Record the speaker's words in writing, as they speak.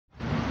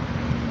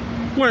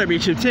What up,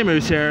 YouTube?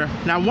 Timu's here.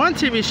 Now, one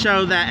TV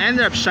show that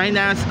ended up shutting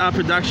down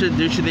production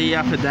due to the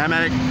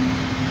pandemic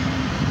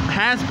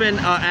has been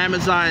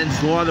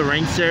Amazon's Lord of the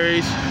Rings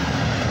series.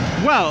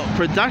 Well,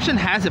 production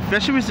has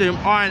officially resumed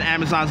on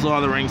Amazon's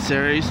Lord of the Rings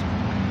series,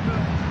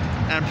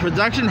 and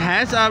production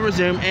has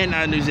resumed in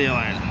New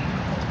Zealand.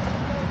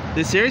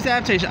 The series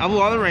adaptation of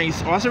Lord of the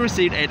Rings also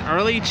received an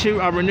early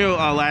renewal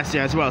last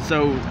year as well.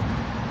 So,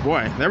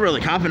 boy, they're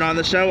really confident on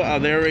the show.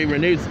 They already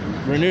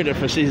renewed it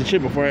for season 2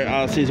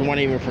 before season 1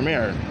 even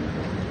premiered.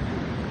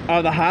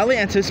 The highly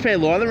anticipated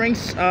Lord of the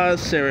Rings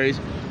series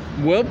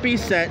will be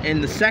set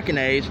in the Second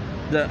Age,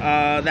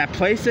 that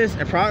places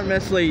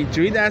approximately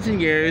 3,000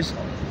 years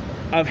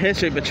of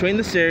history between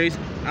the series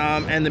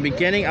and the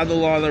beginning of the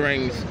Lord of the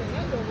Rings.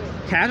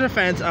 Casual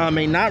fans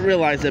may not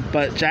realize it,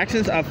 but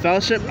Jackson's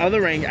Fellowship of the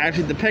Ring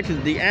actually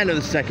depicted the end of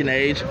the Second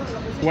Age,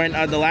 when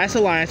the last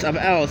alliance of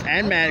elves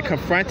and men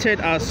confronted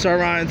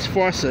Sauron's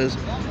forces.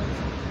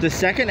 The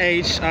Second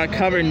Age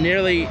covered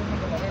nearly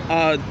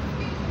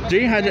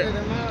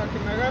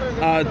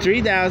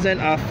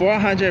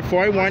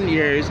 3,441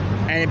 years,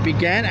 and it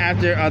began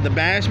after the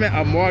banishment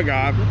of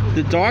Morgoth,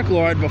 the Dark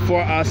Lord,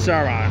 before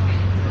Sauron.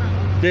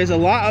 There's a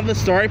lot of the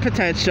story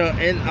potential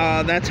in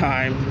that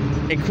time,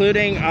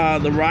 including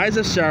the rise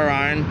of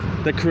Sauron,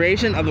 the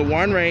creation of the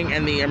One Ring,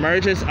 and the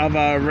emergence of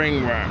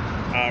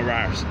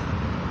ringwraiths.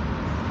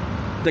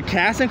 The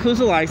cast includes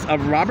the likes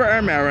of Robert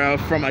Armero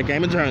from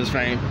Game of Thrones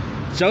fame,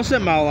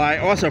 Joseph Malai,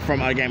 also from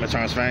Game of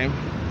Thrones fame,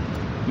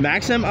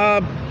 Maxim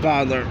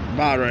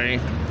Baldry,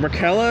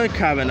 Michaela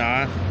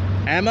Kavanagh,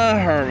 Emma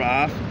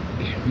Hervoth,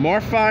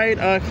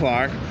 Morfydd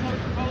Clark,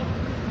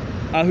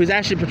 who's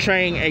actually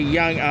portraying a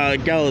young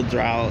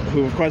Galadriel,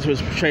 who of course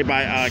was portrayed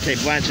by Cate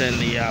Blanchett in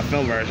the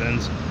film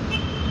versions.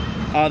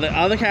 The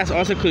other cast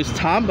also includes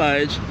Tom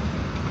Budge,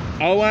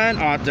 Owen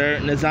Arthur,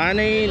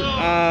 Nazani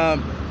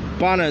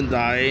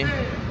Bonadai,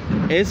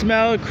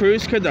 Ismael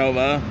Cruz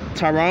Cordova,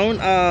 Tyrone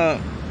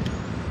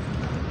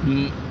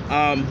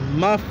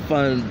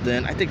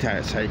Muffenden, I think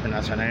that's how you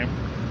pronounce her name,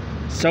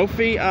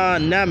 Sophie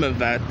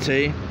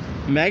Namavetti,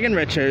 Megan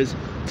Richards,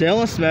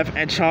 Dylan Smith,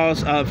 and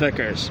Charles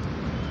Vickers.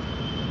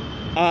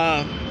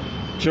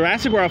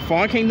 Jurassic World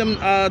Fallen Kingdom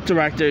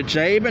director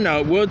Jay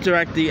Benoit will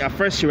direct the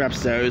first 2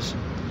 episodes.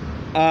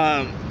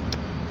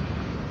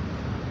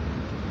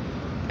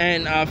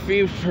 And a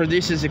few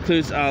producers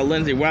includes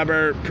Lindsay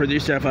Weber,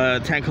 producer of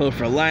 10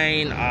 Cloverfield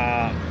Lane,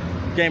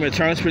 Game of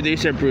Thrones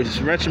producer Bruce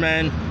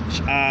Richmond.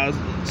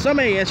 So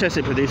many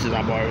interesting producers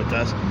on board with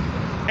this.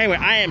 Anyway,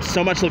 I am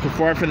so much looking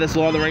forward for this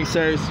Lord of the Rings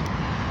series,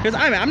 because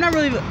I'm not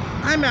really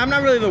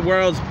the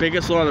world's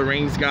biggest Lord of the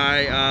Rings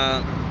guy.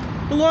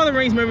 The Lord of the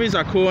Rings movies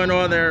are cool and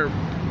all, they're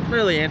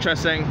really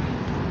interesting,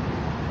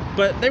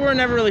 but they were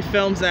never really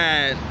films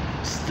that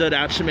stood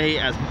out to me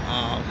as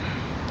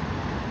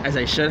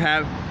they should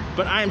have.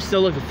 But I am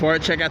still looking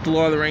forward to check out the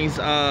Lord of the Rings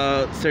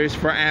series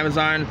for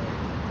Amazon.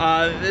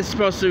 It's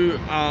supposed to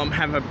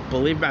have, I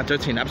believe, about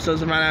 13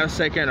 episodes, if I'm not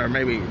mistaken, or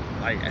maybe,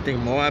 I think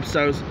more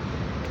episodes.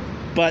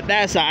 But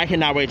that's I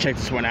cannot wait to check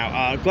this one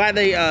out. Glad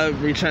they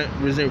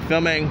resumed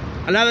filming.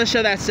 Another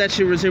show that's set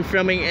to resume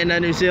filming in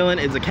New Zealand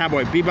is the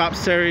Cowboy Bebop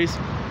series.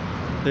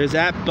 There's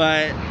that,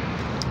 but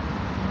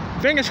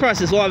fingers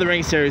crossed this Lord of the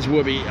Rings series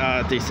will be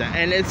decent.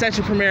 And it's set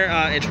to premiere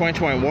in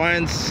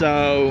 2021,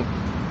 so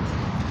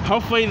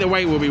hopefully the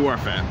wait will be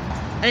worth it.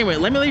 Anyway,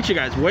 let me leave you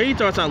guys. What are your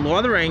thoughts on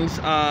Lord of the Rings?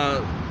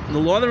 The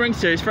Lord of the Rings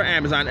series for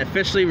Amazon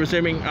officially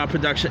resuming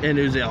production in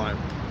New Zealand.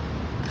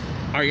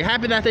 Are you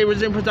happy that they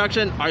resumed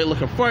production? Are you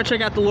looking forward to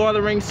check out the Lord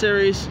of the Rings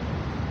series?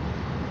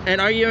 And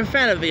are you a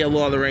fan of the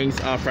Lord of the Rings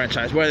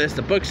franchise, whether it's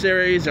the book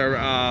series or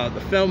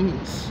the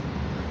films?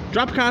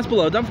 Drop comments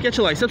below. Don't forget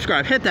to like,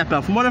 subscribe, hit that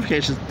bell for more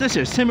notifications. This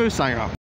is Timu signing off.